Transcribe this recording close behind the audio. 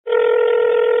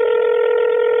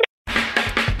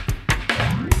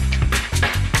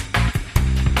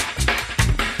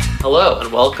Hello,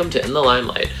 and welcome to In the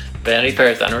Limelight, Vanity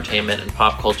Fair's entertainment and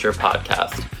pop culture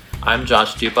podcast. I'm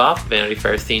Josh Duboff, Vanity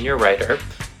Fair senior writer,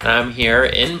 and I'm here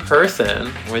in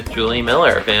person with Julie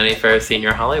Miller, Vanity Fair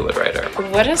senior Hollywood writer.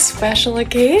 What a special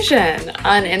occasion!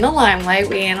 On In the Limelight,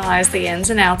 we analyze the ins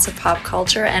and outs of pop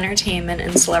culture, entertainment,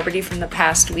 and celebrity from the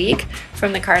past week,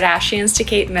 from the Kardashians to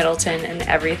Kate Middleton and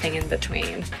everything in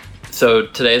between. So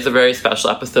today is a very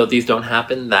special episode. These don't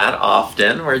happen that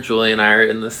often, where Julie and I are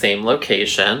in the same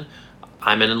location.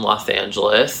 I'm in Los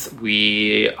Angeles.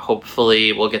 We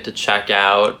hopefully will get to check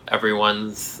out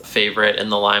everyone's favorite In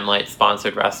the Limelight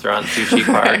sponsored restaurant, Sushi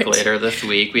Park, later this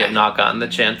week. We have not gotten the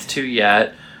chance to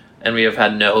yet. And we have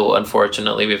had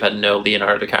unfortunately, we've had no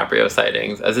Leonardo DiCaprio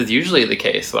sightings, as is usually the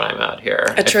case when I'm out here.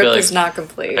 A trip is not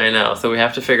complete. I know. So we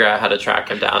have to figure out how to track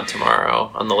him down tomorrow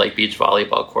on the Lake Beach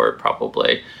volleyball court,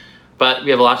 probably. But we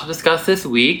have a lot to discuss this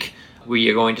week. We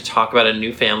are going to talk about a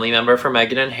new family member for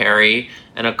Meghan and Harry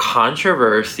and a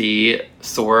controversy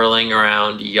swirling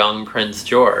around young Prince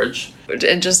George.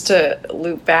 And just to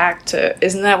loop back to,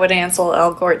 isn't that what Ansel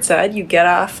Elgort said? You get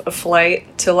off a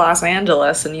flight to Los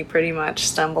Angeles and you pretty much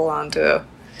stumble onto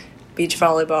beach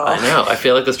volleyball. I know. I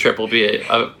feel like this trip will be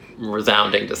a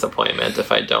resounding disappointment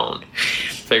if I don't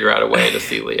figure out a way to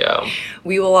see Leo.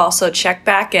 We will also check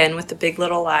back in with the Big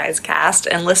Little Lies cast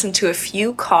and listen to a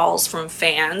few calls from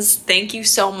fans. Thank you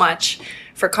so much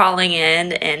for calling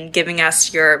in and giving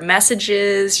us your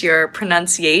messages, your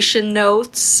pronunciation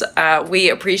notes. We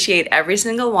appreciate every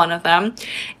single one of them.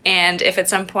 And if at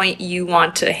some point you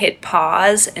want to hit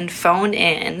pause and phone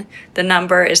in, the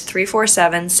number is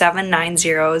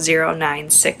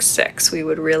 347-790-0966. We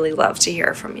would really love to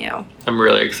hear from you. I'm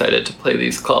really excited to play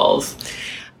these calls.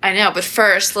 I know, but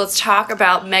first, let's talk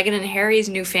about Meghan and Harry's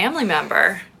new family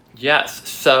member. Yes,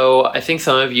 so I think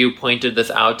some of you pointed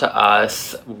this out to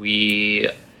us. We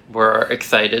were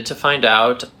excited to find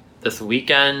out this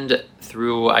weekend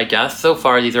through, I guess so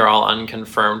far these are all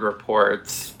unconfirmed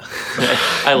reports.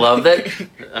 I love that.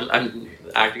 I'm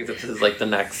acting as if this is like the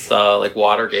next like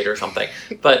Watergate or something.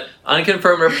 But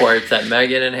unconfirmed reports that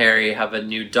Meghan and Harry have a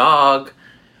new dog.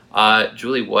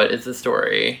 Julie, what is the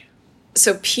story?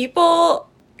 So people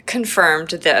confirmed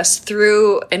this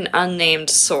through an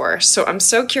unnamed source. So I'm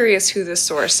so curious who the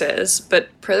source is, but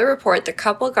per the report, the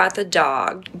couple got the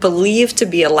dog, believed to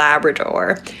be a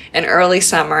Labrador, in early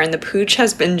summer, and the pooch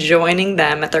has been joining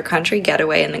them at their country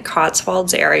getaway in the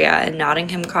Cotswolds area in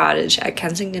Nottingham Cottage at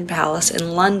Kensington Palace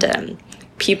in London.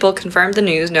 People confirmed the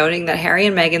news, noting that Harry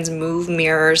and Meghan's move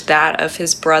mirrors that of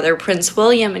his brother Prince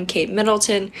William and Kate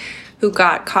Middleton, who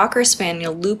got Cocker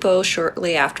Spaniel Lupo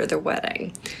shortly after their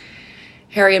wedding.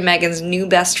 Harry and Meghan's new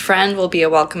best friend will be a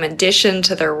welcome addition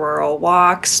to their rural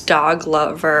walks. Dog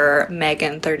lover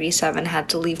Meghan, 37, had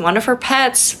to leave one of her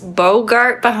pets,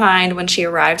 Bogart, behind when she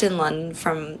arrived in London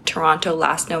from Toronto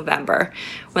last November,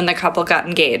 when the couple got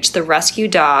engaged. The rescue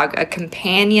dog, a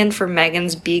companion for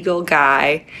Meghan's beagle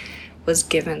Guy, was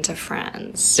given to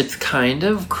friends. It's kind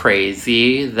of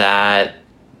crazy that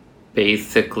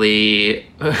basically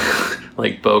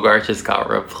like Bogart just got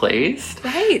replaced.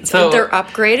 Right. So they're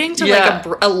upgrading to like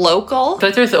a local.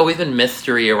 But there's always been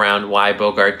mystery around why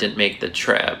Bogart didn't make the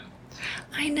trip.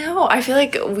 I know. I feel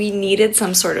like we needed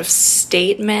some sort of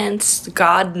statement.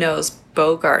 God knows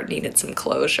Bogart needed some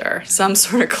closure, some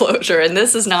sort of closure, and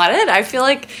this is not it. I feel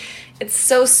like it's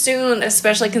so soon,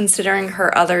 especially considering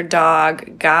her other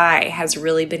dog, Guy, has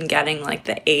really been getting like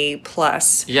the A+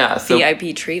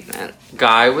 VIP treatment.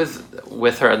 Guy was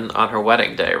with her on her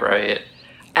wedding day, right?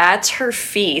 At her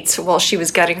feet while she was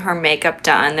getting her makeup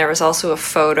done. There was also a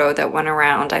photo that went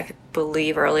around, I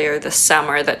believe, earlier this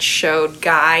summer that showed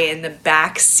Guy in the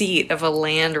back seat of a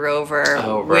Land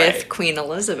Rover with Queen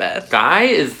Elizabeth. Guy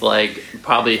is like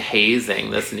probably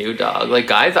hazing this new dog. Like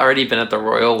Guy's already been at the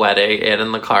royal wedding and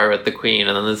in the car with the Queen,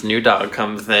 and then this new dog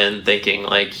comes in thinking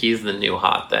like he's the new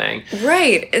hot thing.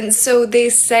 Right. And so they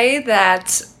say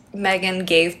that Meghan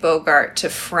gave Bogart to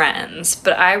friends,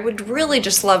 but I would really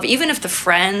just love, even if the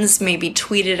friends maybe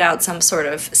tweeted out some sort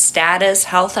of status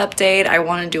health update, I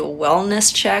want to do a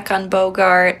wellness check on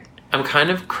Bogart. It's kind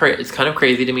of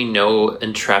crazy to me no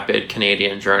intrepid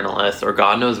Canadian journalist, or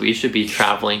God knows we should be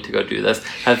traveling to go do this,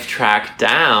 have tracked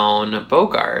down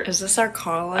Bogart. Is this our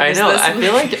calling? I know. I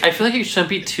feel like it shouldn't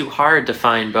be too hard to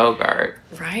find Bogart.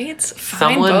 Right?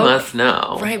 Someone must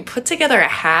know. Right. Put together a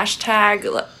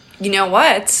hashtag. You know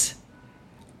what?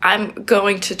 I'm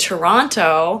going to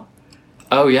Toronto.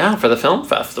 Oh, yeah, for the film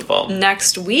festival.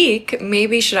 Next week.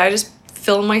 Maybe should I just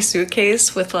fill my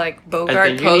suitcase with like I Bogart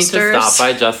think you posters. need to stop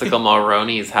by Jessica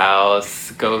Mulroney's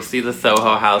house, go see the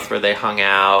Soho house where they hung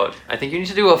out. I think you need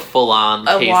to do a full-on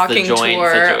A case the walking joint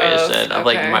tour situation of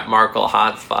like okay. Markle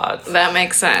hotspots. That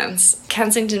makes sense.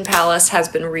 Kensington Palace has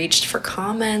been reached for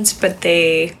comments, but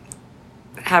they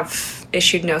have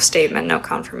issued no statement, no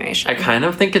confirmation. I kind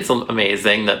of think it's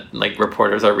amazing that like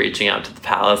reporters are reaching out to the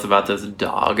palace about this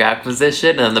dog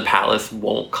acquisition, and the palace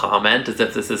won't comment as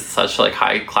if this is such like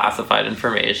high classified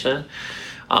information.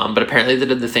 But apparently they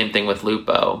did the same thing with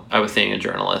Lupo. I was seeing a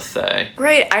journalist say.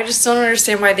 Right, I just don't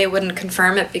understand why they wouldn't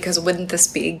confirm it, because wouldn't this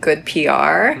be good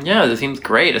PR? Yeah, this seems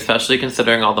great, especially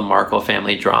considering all the Markle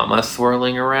family drama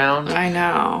swirling around. I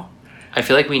know. I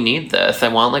feel like we need this. I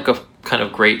want like a kind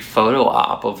of great photo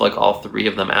op of like all three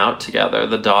of them out together,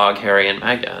 the dog, Harry, and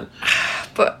Meghan.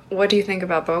 But what do you think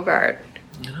about Bogart?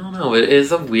 I don't know. It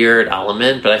is a weird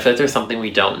element, but I feel like there's something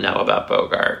we don't know about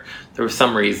Bogart. There was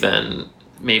some reason.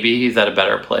 Maybe he's at a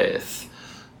better place.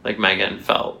 Like Meghan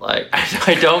felt like,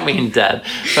 I don't mean dead,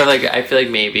 but like I feel like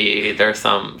maybe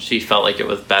she felt like it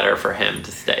was better for him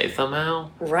to stay somehow.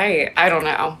 Right, I don't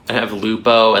know. I have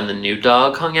Lupo and the new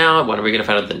dog hung out. When are we going to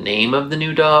find out the name of the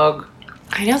new dog?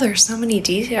 I know there's so many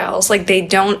details. Like, they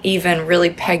don't even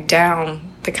really peg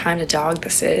down the kind of dog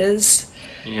this is.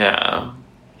 Yeah.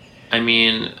 I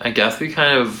mean, I guess we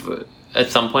kind of, at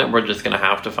some point, we're just going to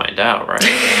have to find out,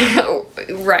 right?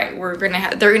 Right,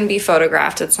 they're gonna be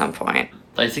photographed at some point.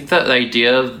 I think that the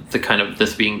idea of the kind of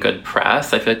this being good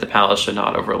press, I feel like the palace should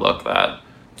not overlook that.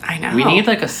 I know. We need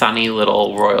like a sunny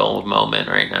little royal moment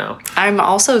right now. I'm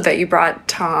also now that you brought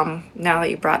Tom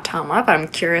up, I'm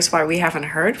curious why we haven't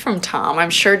heard from Tom.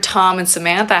 I'm sure Tom and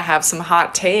Samantha have some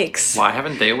hot takes. Why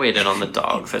haven't they weighed in on the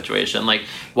dog situation? Like,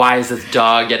 why is this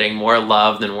dog getting more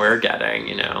love than we're getting,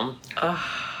 you know?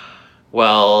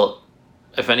 Well,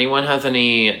 if anyone has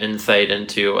any insight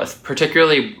into us,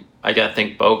 particularly, I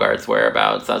think Bogart's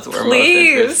whereabouts, that's what we're most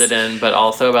interested in, but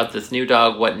also about this new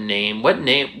dog, what name,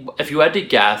 if you had to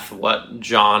guess what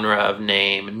genre of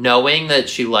name, knowing that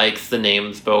she likes the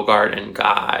names Bogart and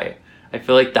Guy, I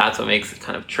feel like that's what makes it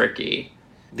kind of tricky.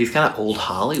 These kind of old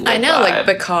Hollywood I know, vibe.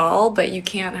 like Bacall, but you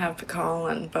can't have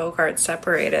Bacall and Bogart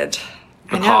separated.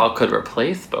 Bacall could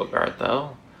replace Bogart,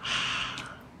 though.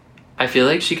 I feel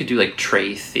like she could do, like,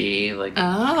 Tracy, like...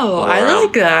 Oh, I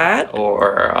like that.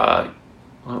 Or,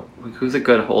 who's a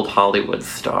good old Hollywood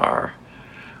star?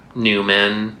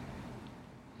 Newman?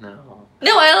 No.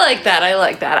 No, I like that.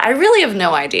 I really have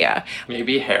no idea.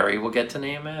 Maybe Harry will get to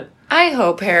name it. I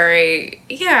hope Harry...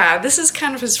 Yeah, this is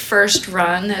kind of his first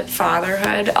run at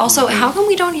fatherhood. Also, how come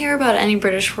we don't hear about any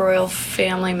British royal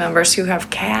family members who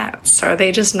have cats? Are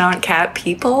they just not cat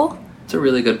people? That's a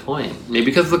really good point. Maybe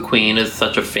because the Queen is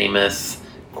such a famous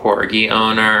corgi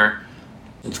owner,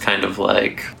 it's kind of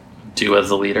like do as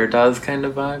the leader does kind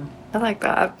of vibe. I like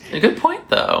that. A good point,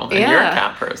 though. And you're a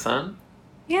cat person.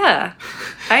 Yeah,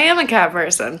 I am a cat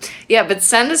person. Yeah, but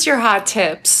send us your hot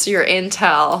tips, your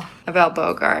intel about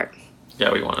Bogart.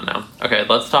 Yeah, we want to know. Okay,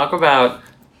 let's talk about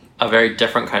a very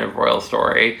different kind of royal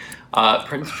story.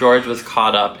 Prince George was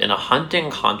caught up in a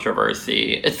hunting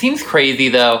controversy. It seems crazy,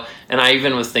 though, and I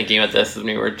even was thinking about this when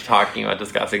we were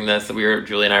discussing this.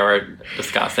 Julie and I were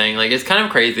discussing, like, it's kind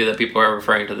of crazy that people are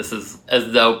referring to this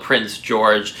as though Prince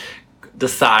George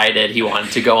decided he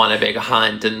wanted to go on a big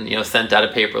hunt and, you know, sent out a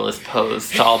paperless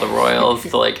post to all the royals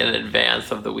to, like, in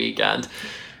advance of the weekend.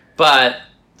 But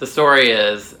the story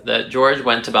is that George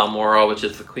went to Balmoral, which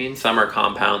is the Queen's summer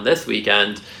compound, this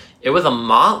weekend. It was a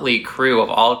motley crew of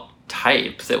all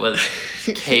types. It was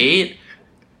Kate,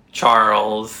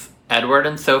 Charles, Edward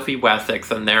and Sophie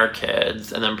Wessex and their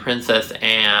kids, and then Princess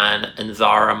Anne and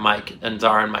Zara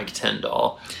and Mike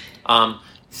Tyndall.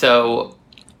 So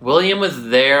William was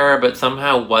there, but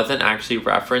somehow wasn't actually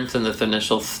referenced in this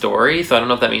initial story. So I don't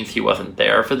know if that means he wasn't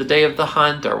there for the day of the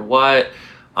hunt or what.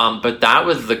 But that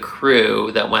was the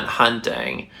crew that went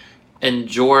hunting. And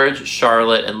George,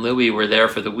 Charlotte, and Louis were there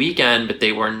for the weekend, but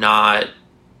they were not.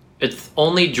 It's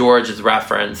only George is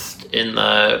referenced in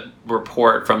the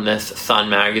report from this Sun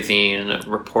magazine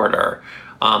reporter,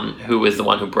 who is the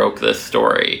one who broke this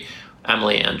story,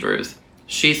 Emily Andrews.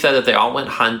 She said that they all went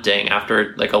hunting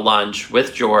after like a lunch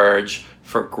with George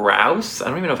for grouse. I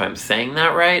don't even know if I'm saying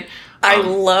that right. I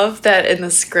love that in the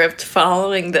script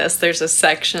following this, there's a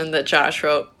section that Josh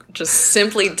wrote just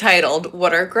simply titled,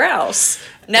 "What are grouse?"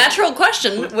 Natural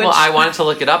question. Well, I wanted to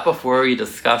look it up before we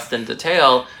discussed in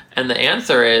detail. And the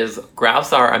answer is,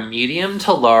 grouse are a medium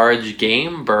to large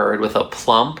game bird with a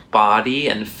plump body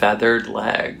and feathered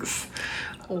legs.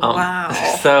 Wow.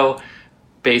 So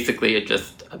basically, it's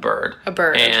just a bird. A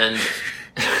bird. And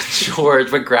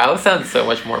George, but grouse sounds so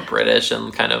much more British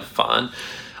and kind of fun.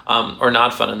 Or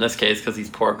not fun in this case because these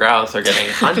poor grouse are getting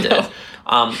hunted.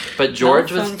 But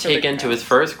George was taken to his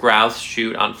first grouse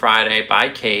shoot on Friday by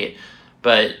Kate.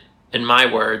 But in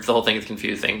my words, the whole thing is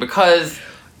confusing because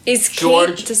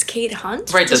does Kate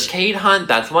hunt? Right, does Kate hunt?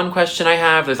 That's one question I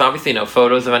have. There's obviously no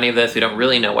photos of any of this. We don't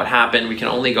really know what happened. We can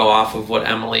only go off of what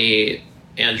Emily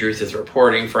Andrews is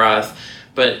reporting for us.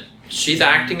 But she's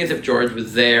acting as if George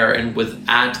was there and was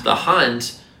at the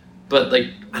hunt. But, like,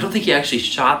 I don't think he actually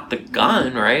shot the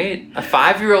gun, right? A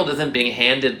 5-year-old isn't being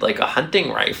handed, like, a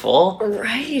hunting rifle.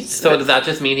 Right. So does that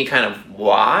just mean he kind of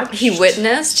watched? He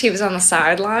witnessed? He was on the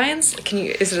sidelines?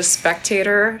 Is it a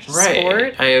spectator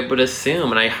sport? I would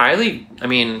assume. And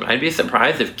I'd be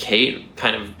surprised if Kate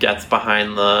kind of gets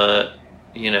behind the,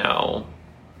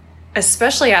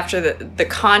 Especially after the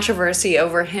controversy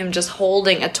over him just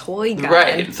holding a toy gun.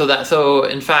 Right. So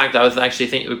in fact, I was actually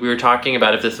thinking, we were talking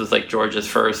about if this was like George's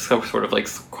first sort of like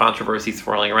controversy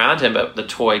swirling around him, but the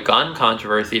toy gun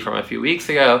controversy from a few weeks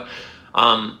ago.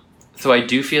 So I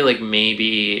do feel like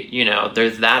maybe,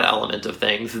 there's that element of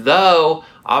things. Though,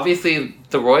 obviously,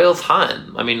 the royals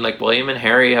hunt. I mean, like, William and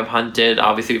Harry have hunted.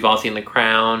 Obviously, we've all seen The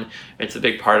Crown. It's a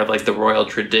big part of, like, the royal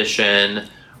tradition.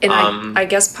 And I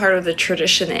guess part of the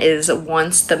tradition is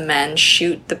once the men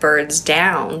shoot the birds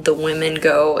down, the women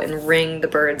go and wring the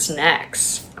birds'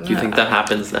 necks. Do you think that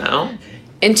happens now?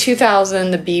 In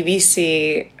 2000, the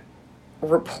BBC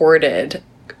reported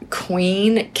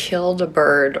Queen killed a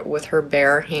bird with her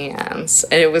bare hands.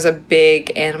 And it was a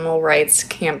big animal rights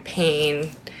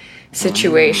campaign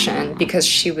situation because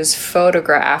she was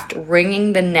photographed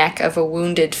wringing the neck of a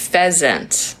wounded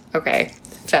pheasant. Okay,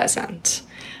 pheasant.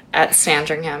 At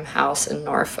Sandringham House in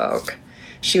Norfolk.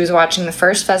 She was watching the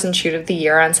first pheasant shoot of the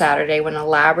year on Saturday when a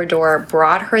Labrador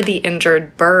brought her the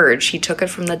injured bird. She took it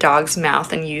from the dog's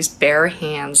mouth and used bare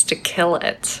hands to kill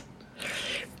it.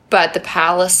 But the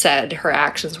palace said her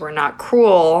actions were not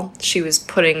cruel. She was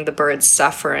putting the bird's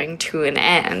suffering to an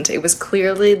end. It was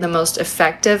clearly the most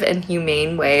effective and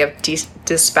humane way of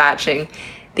dispatching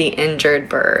the injured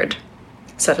bird,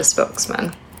 said a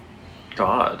spokesman.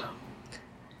 God.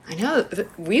 I know.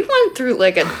 We went through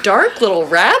like a dark little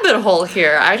rabbit hole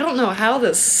here. I don't know how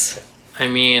this... I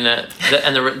mean,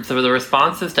 the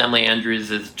responses to Emily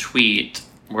Andrews' tweet,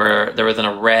 where there was an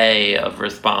array of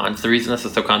response. The reason this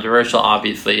is so controversial,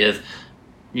 obviously, is,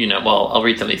 I'll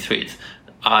read some of these tweets.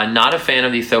 Not a fan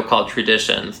of these so-called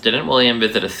traditions. Didn't William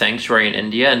visit a sanctuary in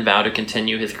India and vow to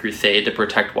continue his crusade to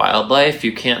protect wildlife?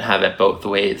 You can't have it both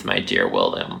ways, my dear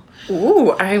William.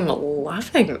 Ooh, I'm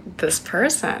loving this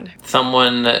person.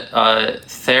 Someone,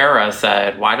 Sarah,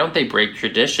 said, why don't they break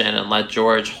tradition and let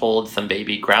George hold some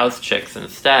baby grouse chicks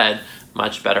instead?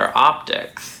 Much better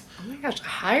optics. Oh my gosh,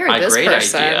 hire this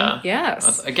person. Great idea.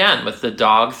 Yes. Again, with the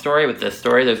dog story, with this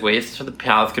story, there's ways the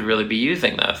palace could really be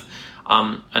using this.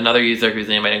 Another user whose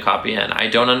name I didn't copy in. I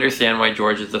don't understand why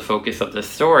George is the focus of this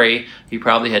story. He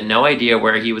probably had no idea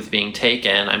where he was being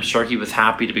taken. I'm sure he was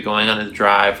happy to be going on his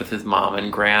drive with his mom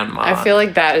and grandma. I feel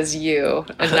like that is you,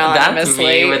 anonymously. That's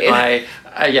me with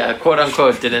my, quote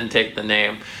unquote, didn't take the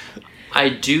name. I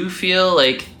do feel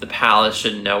like the palace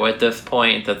should know at this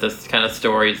point that this kind of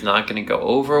story is not going to go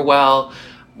over well.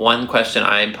 One question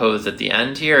I posed at the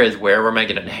end here is, where were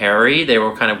Meghan and Harry? They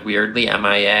were kind of weirdly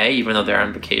MIA, even though they're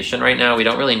on vacation right now. We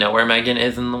don't really know where Meghan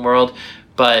is in the world.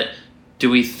 But do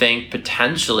we think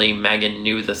potentially Meghan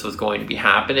knew this was going to be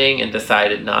happening and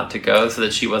decided not to go so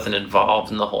that she wasn't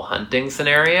involved in the whole hunting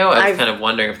scenario? I was kind of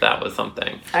wondering if that was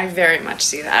something. I very much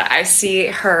see that. I see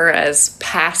her as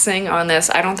passing on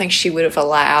this. I don't think she would have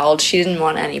allowed. She didn't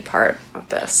want any part of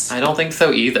this. I don't think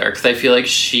so either, because I feel like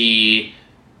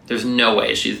there's no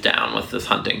way she's down with this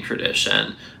hunting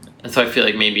tradition. And so I feel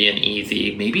like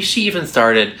maybe she even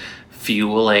started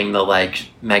fueling the, like,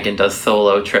 Meghan does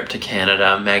solo trip to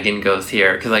Canada, Meghan goes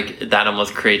here, because, like, that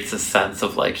almost creates a sense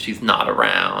of, like, she's not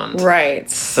around. Right.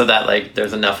 So that, like,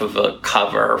 there's enough of a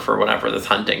cover for whenever this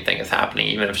hunting thing is happening,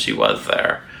 even if she was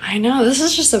there. I know, this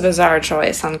is just a bizarre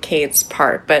choice on Kate's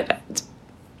part, but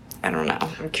I don't know.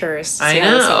 I'm curious to see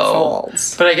how this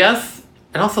unfolds. But I guess...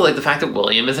 And also, like, the fact that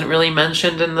William isn't really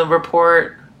mentioned in the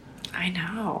report. I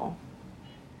know.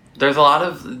 There's a lot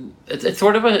of... It's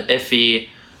sort of a iffy...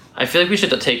 I feel like we should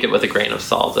take it with a grain of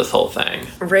salt, this whole thing.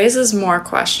 Raises more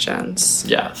questions.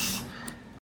 Yes.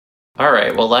 All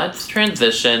right, well, let's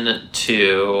transition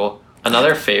to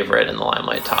another favorite in the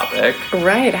Limelight topic.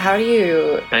 Right, how do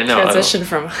you transition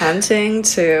from hunting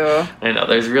to... I know,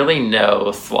 there's really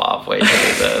no suave way to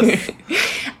do this.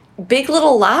 Big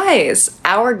Little Lies.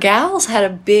 Our gals had a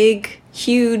big,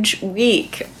 huge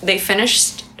week. They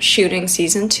finished shooting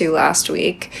season 2 last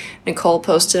week. Nicole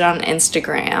posted on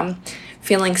Instagram,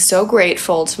 feeling so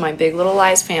grateful to my Big Little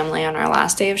Lies family on our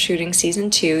last day of shooting season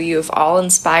 2. You have all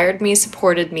inspired me,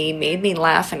 supported me, made me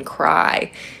laugh and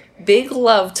cry. Big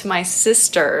love to my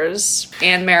sisters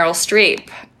and Meryl Streep.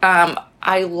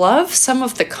 I love some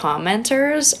of the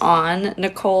commenters on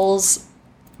Nicole's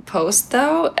post,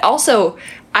 though. Also,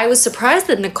 I was surprised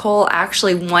that Nicole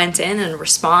actually went in and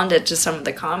responded to some of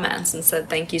the comments and said,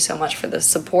 thank you so much for the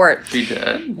support. She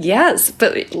did? Yes,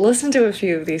 but listen to a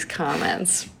few of these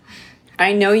comments.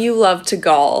 I know you love to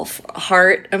golf.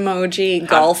 Heart emoji,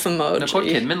 golf emoji. Nicole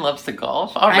Kidman loves to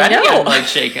golf? Already I know. I'm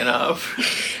shaken up.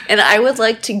 And I would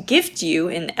like to gift you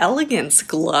an Elegance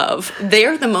glove. They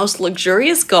are the most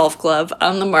luxurious golf glove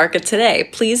on the market today.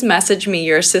 Please message me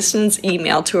your assistant's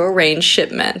email to arrange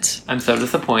shipment. I'm so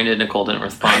disappointed Nicole didn't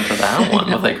respond to that one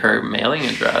with her mailing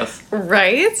address.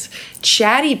 Right?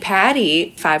 Chatty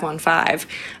Patty 515.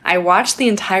 I watched the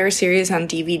entire series on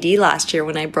DVD last year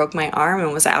when I broke my arm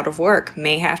and was out of work.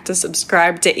 May have to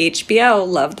subscribe to HBO.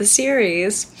 Love the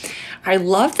series. I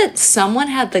love that someone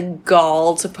had the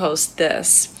gall to post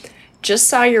this. Just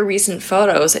saw your recent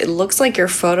photos. It looks like your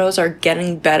photos are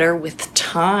getting better with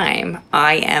time.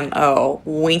 IMO.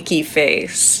 Winky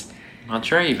face. I'm not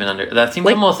sure I even that seems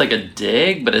almost like a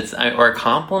dig, but it's or a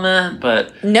compliment,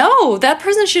 but no, that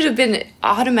person should have been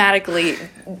automatically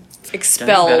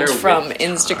expelled from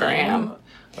Instagram.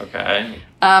 Okay.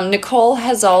 Nicole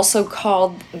has also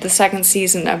called the second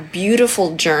season a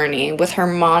beautiful journey with her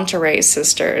Monterey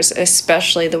sisters,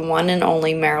 especially the one and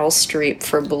only Meryl Streep,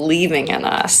 for believing in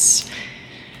us.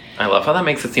 I love how that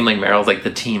makes it seem like Meryl's like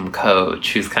the team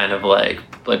coach who's kind of like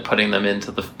putting them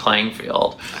into the playing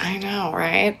field. I know,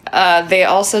 right? They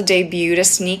also debuted a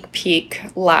sneak peek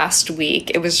last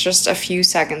week. It was just a few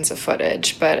seconds of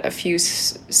footage, but a few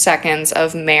seconds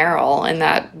of Meryl in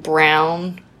that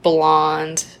brown,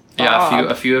 blonde bob. Yeah,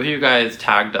 a few of you guys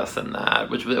tagged us in that,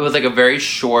 which it was like a very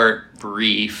short,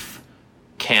 brief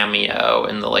cameo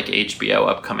in the HBO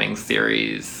upcoming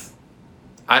series.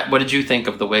 What did you think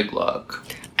of the wig look?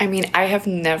 I mean, I have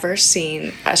never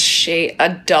seen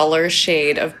a duller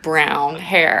shade of brown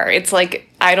hair. It's like,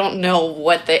 I don't know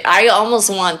I almost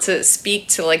want to speak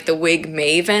to the wig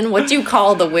maven. What do you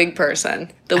call the wig person?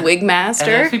 The wig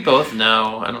master? And as we both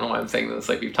know, I don't know why I'm saying this,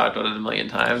 we've talked about it a million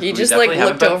times. He just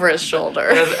looked over his shoulder.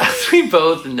 As we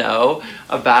both know,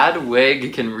 a bad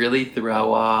wig can really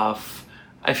throw off.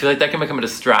 I feel like that can become a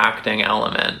distracting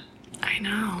element. I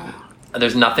know.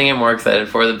 There's nothing I'm more excited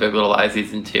for than Big Little Lies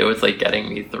Season 2. It's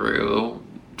getting me through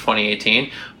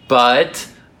 2018. But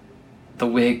the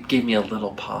wig gave me a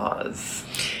little pause.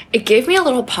 It gave me a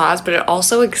little pause, but it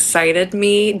also excited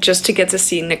me just to get to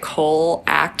see Nicole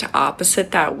act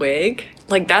opposite that wig.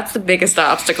 That's the biggest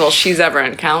obstacle she's ever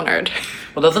encountered.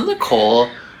 Well, doesn't Nicole...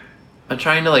 I'm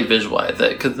trying to visualize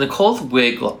it, because Nicole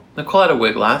had a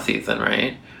wig last season,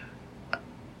 right?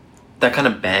 That kind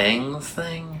of bangs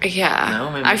thing? Yeah.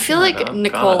 No, maybe I feel like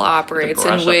Nicole operates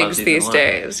in wigs these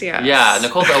days. Yeah. Yeah,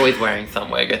 Nicole's always wearing some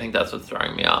wig. I think that's what's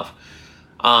throwing me off.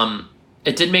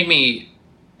 It did make me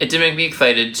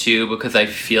excited too, because I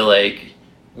feel like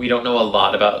we don't know a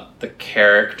lot about the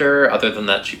character other than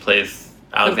that she plays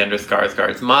Alexander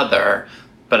Skarsgård's mother.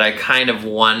 But I kind of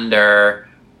wonder,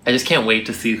 I just can't wait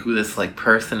to see who this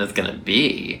person is going to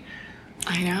be.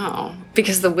 I know,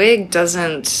 because the wig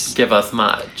doesn't give us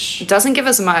much. It doesn't give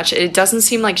us much. It doesn't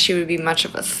seem like she would be much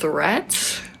of a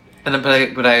threat.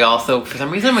 But I also, for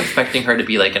some reason, I'm expecting her to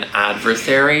be an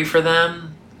adversary for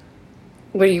them.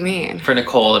 What do you mean? For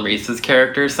Nicole and Reese's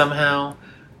characters somehow.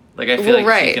 I feel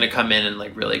she's going to come in and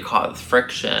really cause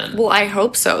friction. Well, I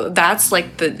hope so. That's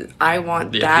I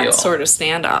want that appeal. Sort of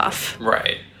standoff.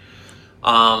 Right.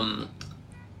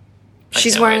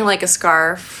 She's wearing a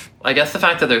scarf. I guess the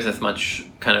fact that there's this much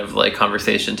kind of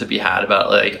conversation to be had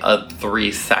about a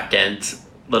 3-second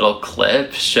little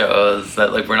clip shows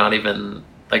that we're not even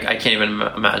I can't even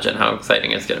imagine how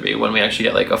exciting it's going to be when we actually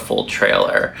get a full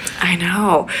trailer. I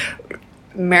know.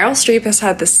 Meryl Streep has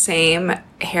had the same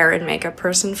hair and makeup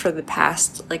person for the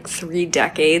past 3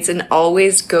 decades and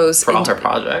always goes for all her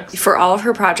projects. For all of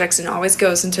her projects, and always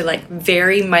goes into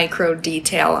very micro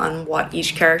detail on what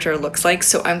each character looks like.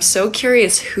 So I'm so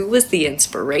curious, who was the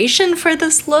inspiration for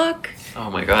this look? Oh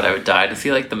my god, I would die to see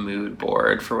the mood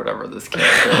board for whatever this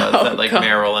character was that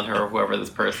Meryl and her, whoever this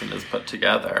person is, put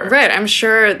together. Right, I'm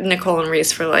sure Nicole and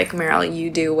Reese were Meryl, you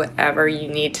do whatever you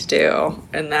need to do.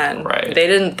 And then they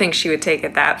didn't think she would take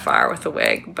it that far with the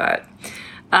wig. But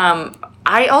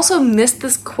I also missed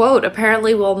this quote.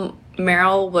 Apparently, while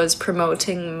Meryl was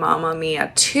promoting Mamma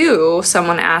Mia 2,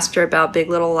 someone asked her about Big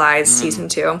Little Lies Season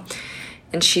 2.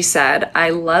 And she said, I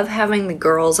love having the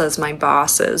girls as my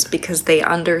bosses because they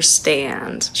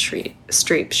understand,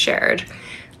 Streep shared.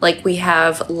 Like, we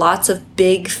have lots of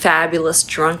big, fabulous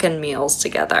drunken meals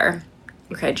together.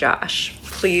 Okay, Josh,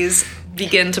 please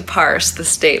begin to parse the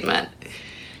statement.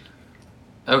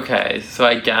 Okay, so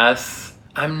I guess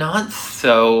I'm not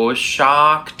so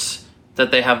shocked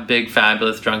that they have big,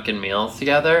 fabulous drunken meals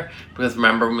together. Because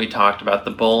remember when we talked about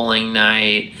the bowling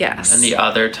night? Yes. And the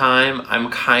other time? I'm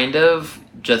kind of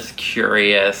just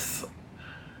curious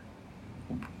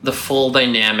the full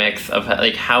dynamics of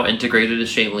like how integrated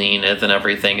Shailene is and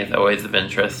everything is always of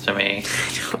interest to me.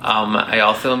 I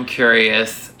also am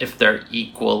curious if they're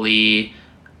equally,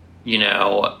 you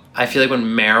know, I feel like when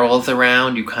Meryl's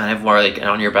around, you kind of are like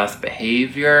on your best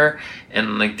behavior,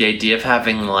 and like the idea of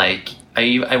having like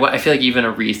I feel like even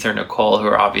a Reese or Nicole, who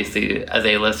are obviously as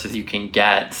A-list as you can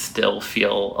get, still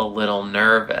feel a little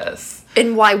nervous.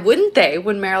 And why wouldn't they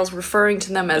when Meryl's referring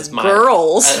to them as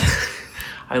girls?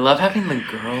 I love having the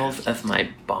girls as my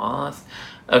boss.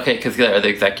 Okay, because they're the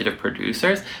executive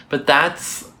producers, but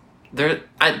there's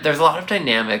a lot of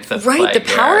dynamics that's right, the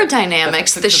power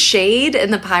dynamics, the shade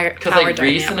and the power dynamics. Because like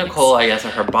Reese and Nicole, I guess, are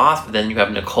her boss, but then you have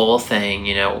Nicole saying,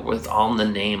 you know, it's all in the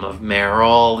name of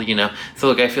Meryl, you know. So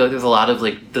like I feel like there's a lot of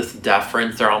like this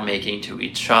deference they're all making to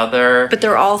each other. But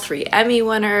they're all 3 Emmy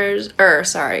winners,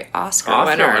 Oscar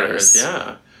winners.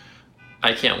 Yeah.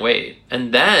 I can't wait.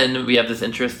 And then we have this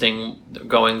interesting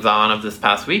goings on of this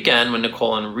past weekend when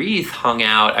Nicole and Reese hung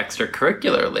out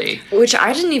extracurricularly. Which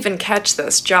I didn't even catch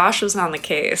this. Josh was on the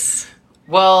case.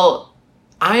 Well,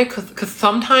 because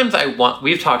sometimes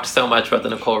we've talked so much about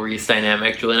the Nicole Reese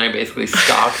dynamic. Julie and I basically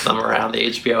stalked them around the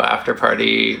HBO after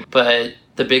party. But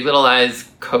the Big Little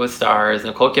Lies co-stars,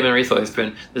 Nicole Kidman and Reese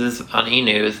Witherspoon, this is on E!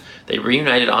 News, they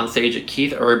reunited on stage at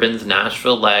Keith Urban's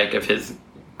Nashville leg of his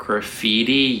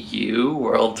Graffiti U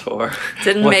World Tour.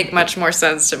 Didn't make much more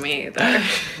sense to me either.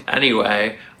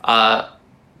 Anyway,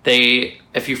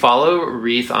 if you follow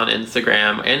Reese on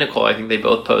Instagram and Nicole, I think they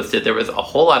both posted, there was a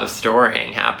whole lot of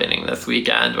storying happening this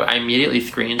weekend. I immediately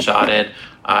screenshotted.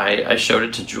 I showed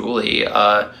it to Julie.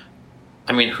 I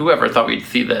mean, whoever thought we'd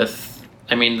see this?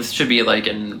 I mean, this should be like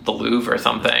in the Louvre or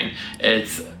something.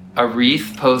 It's a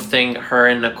Reese posting her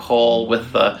and Nicole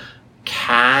with the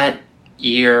cat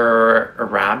ear, a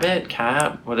rabbit,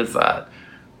 cat, what is that?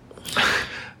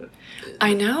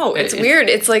 I know, it's weird.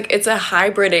 It's like it's a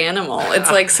hybrid animal. It's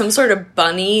like some sort of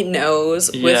bunny nose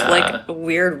with like a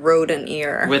weird rodent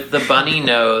ear. With the bunny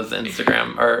nose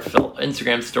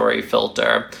Instagram story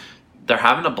filter. They're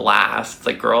having a blast. It's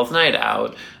like girls' night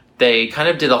out. They kind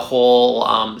of did a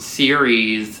whole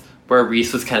series where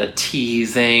Reese was kind of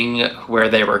teasing where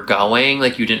they were going,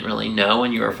 like you didn't really know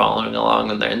when you were following along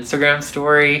on their Instagram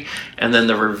story. And then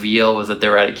the reveal was that they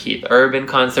were at a Keith Urban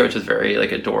concert, which was very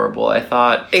like adorable, I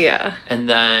thought. Yeah. And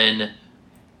then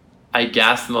I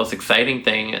guess the most exciting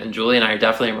thing, and Julie and I are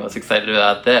definitely most excited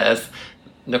about this,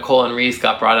 Nicole and Reese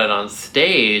got brought out on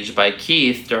stage by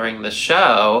Keith during the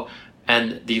show,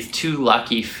 and these 2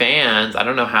 lucky fans, I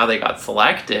don't know how they got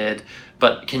selected,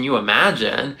 but can you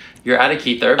imagine? You're at a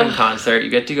Keith Urban concert,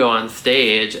 you get to go on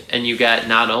stage, and you get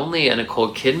not only a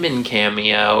Nicole Kidman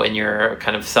cameo in your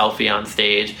kind of selfie on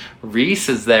stage, Reese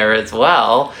is there as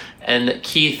well, and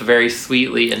Keith very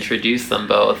sweetly introduced them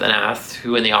both and asked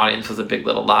who in the audience was a Big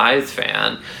Little Lies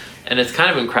fan. And it's kind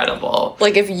of incredible.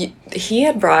 Like, if he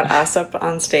had brought us up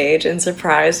on stage and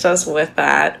surprised us with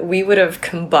that, we would have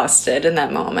combusted in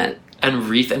that moment. And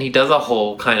Reese, and he does a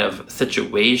whole kind of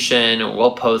situation.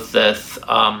 We'll post this.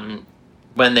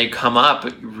 When they come up,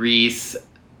 Reese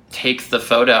takes the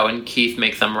photo and Keith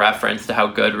makes some reference to how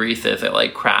good Reese is at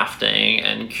like crafting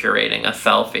and curating a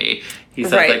selfie. He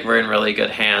says like we're in really good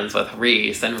hands with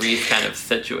Reese, and Reese kind of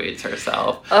situates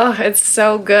herself. Oh, it's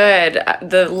so good.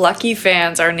 The lucky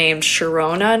fans are named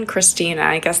Sharona and Christina.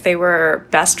 I guess they were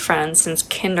best friends since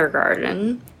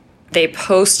kindergarten. They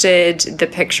posted the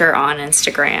picture on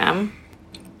Instagram.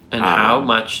 And how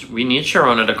much we need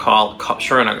Sharona to call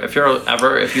Sharona.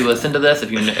 If you listen to this,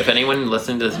 if anyone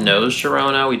listening to this knows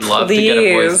Sharona, we'd love to get a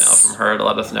voicemail from her to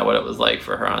let us know what it was like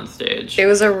for her on stage. It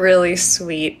was a really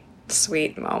sweet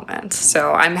moment.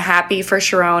 So I'm happy for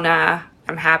Sharona.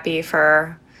 I'm happy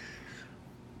for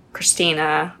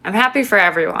Christina. I'm happy for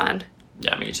everyone.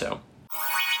 Yeah, me too.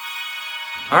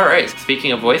 All right,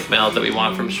 speaking of voicemails that we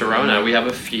want from Sharona, we have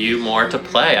a few more to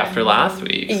play after last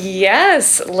week.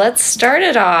 Yes, let's start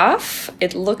it off.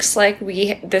 It looks like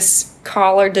this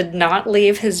caller did not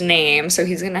leave his name, so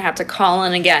he's going to have to call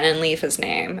in again and leave his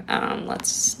name.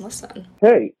 Let's listen.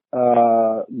 Hey,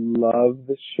 love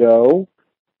the show.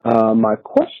 My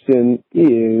question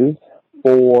is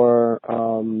for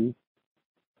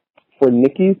for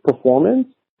Nikki's performance,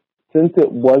 since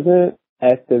it wasn't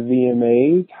at the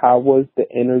VMAs, how was the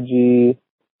energy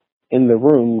in the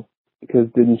room? Because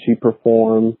didn't she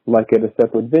perform like at a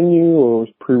separate venue, or was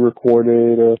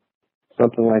pre-recorded or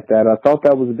something like that? I thought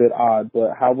that was a bit odd,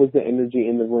 but how was the energy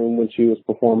in the room when she was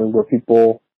performing? Were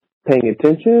people paying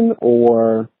attention,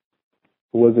 or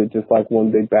was it just like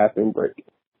one big bathroom break?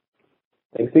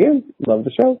 Thanks again. Love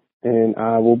the show. And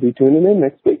I will be tuning in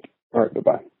next week. All right,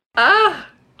 goodbye.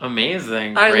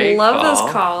 Amazing. I Great love call.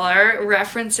 this caller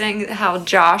referencing how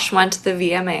Josh went to the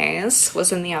VMAs,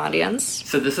 was in the audience.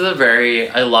 So this is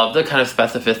I love the kind of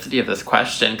specificity of this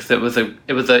question, because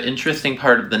it was an interesting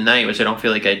part of the night, which I don't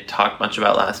feel like I talked much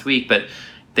about last week, but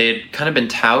they had kind of been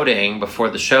touting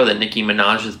before the show that Nicki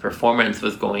Minaj's performance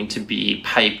was going to be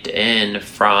piped in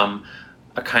from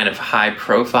a kind of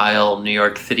high-profile New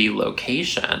York City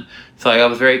location. So I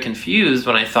was very confused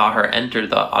when I saw her enter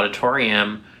the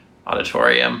auditorium. I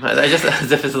just,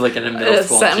 as if this is like in a middle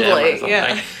school gym or something.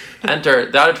 Yeah.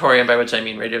 Enter the auditorium, by which I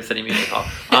mean Radio City Music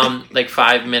Hall, like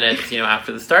 5 minutes,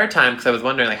 after the start time, because I was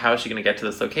wondering, like, how is she going to get to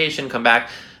this location, come back?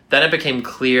 Then it became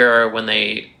clear when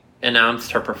they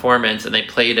announced her performance and they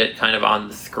played it kind of on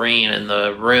the screen in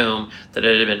the room that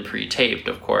it had been pre-taped,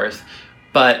 of course.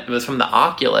 But it was from the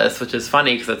Oculus, which is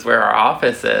funny because that's where our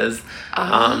office is.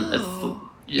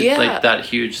 It's like that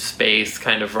huge space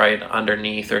kind of right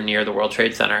underneath or near the World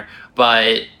Trade Center.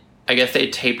 But I guess they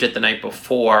taped it the night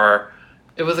before.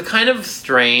 It was a kind of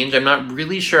strange. I'm not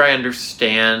really sure I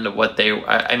understand what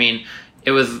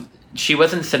she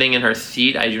wasn't sitting in her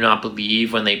seat, I do not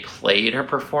believe, when they played her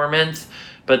performance.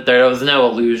 But there was no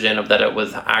illusion of that it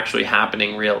was actually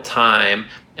happening real time.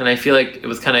 And I feel like it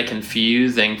was kind of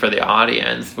confusing for the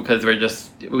audience because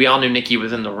we all knew Nikki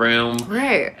was in the room.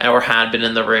 Right. Or had been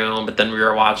in the room, but then we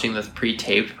were watching this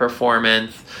pre-taped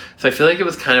performance. So I feel like it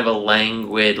was kind of a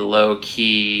languid,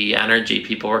 low-key energy.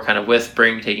 People were kind of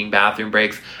whispering, taking bathroom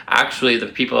breaks. Actually, the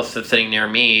people sitting near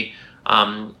me,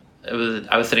 I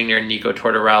was sitting near Nico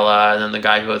Tortorella and then the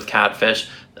guy who was Catfish.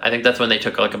 I think that's when they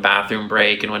took like a bathroom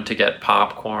break and went to get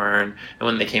popcorn. And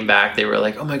when they came back, they were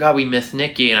like, "Oh my God, we missed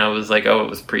Nikki." And I was like, "Oh, it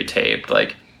was pre-taped."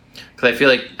 Like, because I feel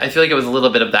like it was a little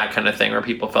bit of that kind of thing where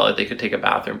people felt like they could take a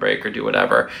bathroom break or do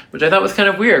whatever, which I thought was kind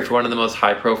of weird for one of the most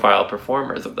high-profile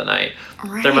performers of the night.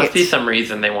 Right. There must be some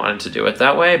reason they wanted to do it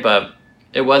that way, but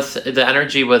the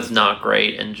energy was not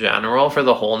great in general for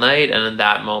the whole night, and in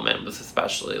that moment was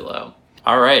especially low.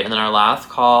 All right, and then our last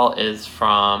call is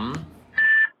from...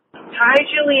 Hi,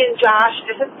 Julie and Josh.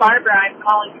 This is Barbara. I'm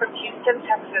calling from Houston,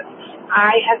 Texas.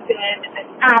 I have been an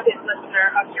avid listener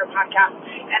of your podcast,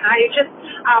 and I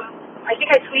think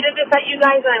I tweeted this at you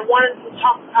guys, and I wanted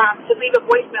to leave a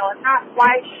voicemail and ask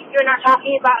why you're not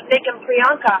talking about Nick and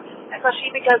Priyanka,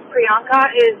 especially because Priyanka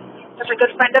is such a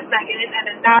good friend of Megan,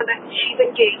 and now that she's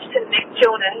engaged to Nick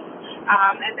Jonas,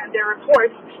 and then there are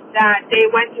reports that they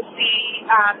went to see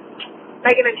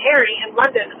Meghan and Harry in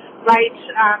London right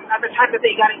at the time that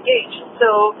they got engaged.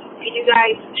 So can you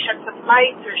guys shed some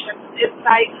light or shed some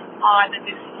insight on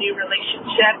this new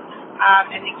relationship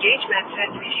and engagement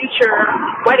and future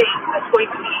wedding that's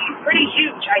going to be pretty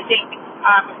huge, I think,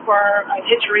 for an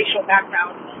interracial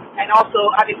background, and also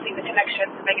obviously the connection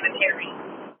to Meghan and Harry.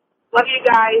 Love you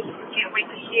guys. Can't wait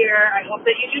to hear. I hope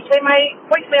that you do play my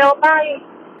voicemail. Bye.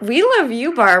 We love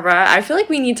you, Barbara. I feel like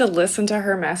we need to listen to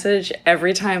her message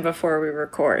every time before we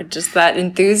record. Just that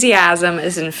enthusiasm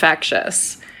is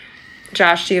infectious.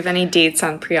 Josh, do you have any dates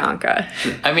on Priyanka?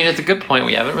 I mean, it's a good point.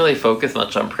 We haven't really focused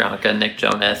much on Priyanka and Nick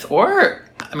Jonas. Or,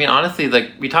 I mean, honestly,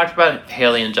 like, we talked about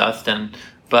Haley and Justin,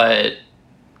 but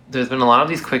there's been a lot of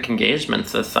these quick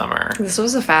engagements this summer. This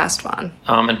was a fast one.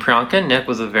 And Priyanka and Nick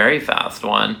was a very fast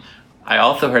one. I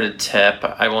also heard a tip,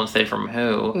 I won't say from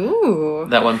who, Ooh.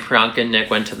 that when Priyanka and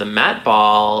Nick went to the Met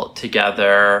Ball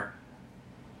together,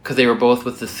 because they were both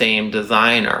with the same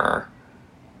designer,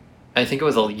 I think it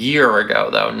was a year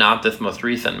ago, though, not this most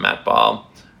recent Met Ball,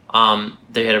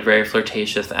 they had a very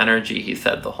flirtatious energy, he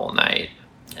said, the whole night.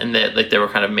 And they were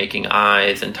kind of making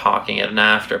eyes and talking at an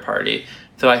after party.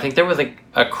 So I think there was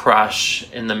a crush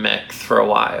in the mix for a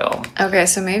while. Okay,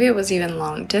 so maybe it was even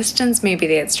long distance. Maybe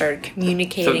they had started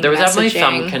communicating, So there was definitely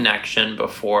messaging. some connection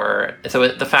before. So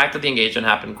the fact that the engagement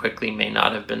happened quickly may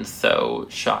not have been so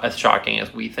as shocking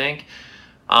as we think.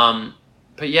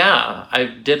 But yeah, I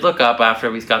did look up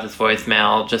after we got this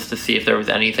voicemail just to see if there was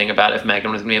anything about if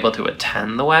Meghan was going to be able to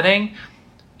attend the wedding.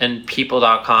 And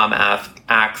People.com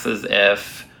acts as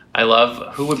if... I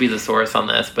love who would be the source on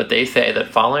this, but they say that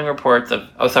following reports of...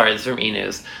 Oh, sorry, this is from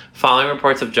E! Following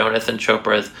reports of Jonas and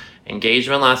Chopra's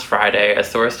engagement last Friday, a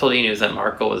source told E! that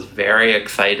Markle was very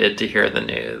excited to hear the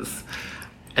news.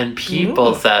 And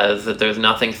People says that there's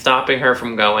nothing stopping her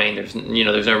from going. There's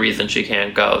no reason she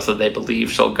can't go, so they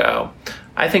believe she'll go.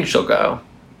 I think she'll go.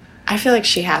 I feel like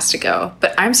she has to go,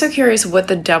 but I'm so curious what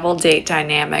the double date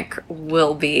dynamic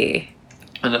will be.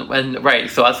 And right,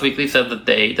 so Us Weekly said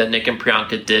that Nick and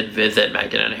Priyanka did visit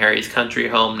Meghan and Harry's country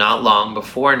home not long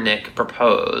before Nick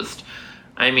proposed.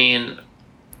 I mean,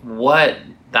 what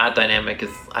that dynamic is,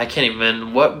 I can't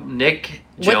even, what Nick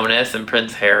Jonas and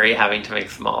Prince Harry having to make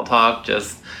small talk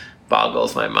just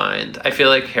boggles my mind. I feel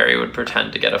like Harry would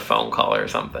pretend to get a phone call or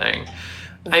something.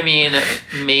 I mean,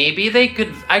 maybe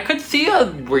I could see a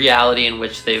reality in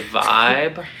which they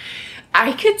vibe.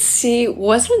 I could see,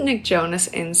 wasn't Nick Jonas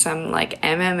in some like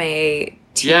MMA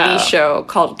TV show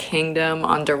called Kingdom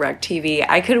on DirecTV?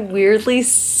 I could weirdly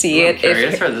see I'm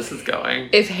curious where this is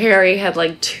going. If Harry had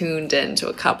like tuned into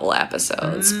a couple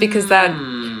episodes, because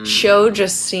that show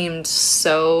just seemed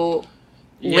so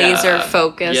laser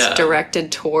focused,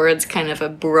 directed towards kind of a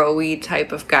bro-y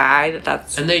type of guy.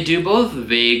 And they do both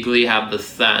vaguely have the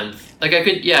sense. Like I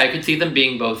could see them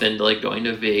being both into like going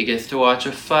to Vegas to watch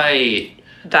a fight.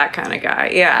 That kind of guy,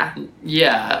 yeah.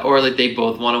 Yeah, or like they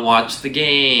both want to watch the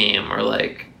game or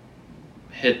like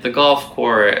hit the golf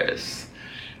course.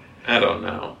 I don't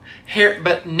know.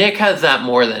 But Nick has that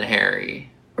more than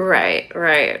Harry.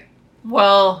 Right.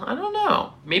 Well, I don't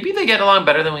know. Maybe they get along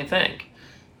better than we think.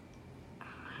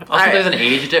 Also, there's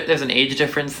an age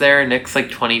difference there. Nick's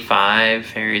like 25,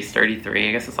 Harry's 33.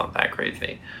 I guess it's not that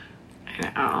crazy.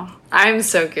 I know. I'm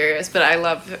so curious, but I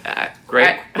love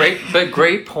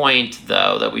great point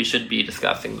though that we should be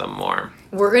discussing them more.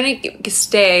 We're gonna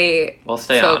stay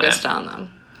focused on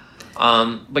them.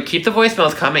 But keep the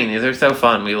voicemails coming. These are so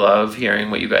fun. We love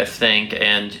hearing what you guys think,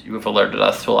 and you've alerted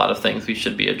us to a lot of things we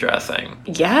should be addressing.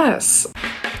 Yes.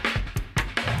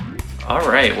 All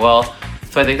right. Well.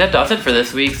 So I think that does it for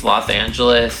this week's Los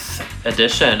Angeles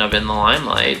edition of In the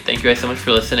Limelight. Thank you guys so much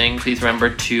for listening. Please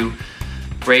remember to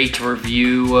rate,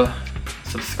 review,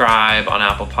 subscribe on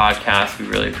Apple Podcasts. We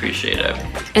really appreciate it.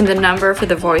 And the number for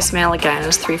the voicemail again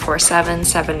is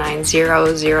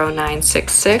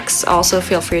 347-790-0966. Also,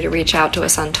 feel free to reach out to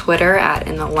us on Twitter at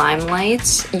In the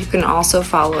Limelight. You can also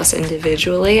follow us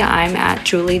individually. I'm at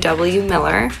Julie W.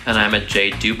 Miller. And I'm at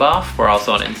Jay Duboff. We're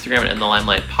also on Instagram at In the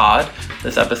Limelight Pod.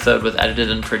 This episode was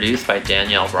edited and produced by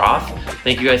Danielle Roth.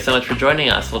 Thank you guys so much for joining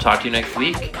us. We'll talk to you next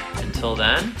week. Until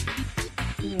then,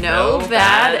 no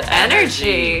bad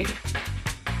energy.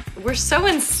 We're so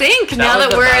in sync now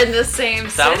that we're in the same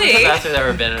city. That was the best we've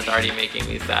ever been, and it's already making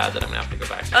me sad that I'm going to have to go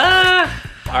back to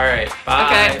All right, bye.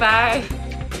 Okay, bye.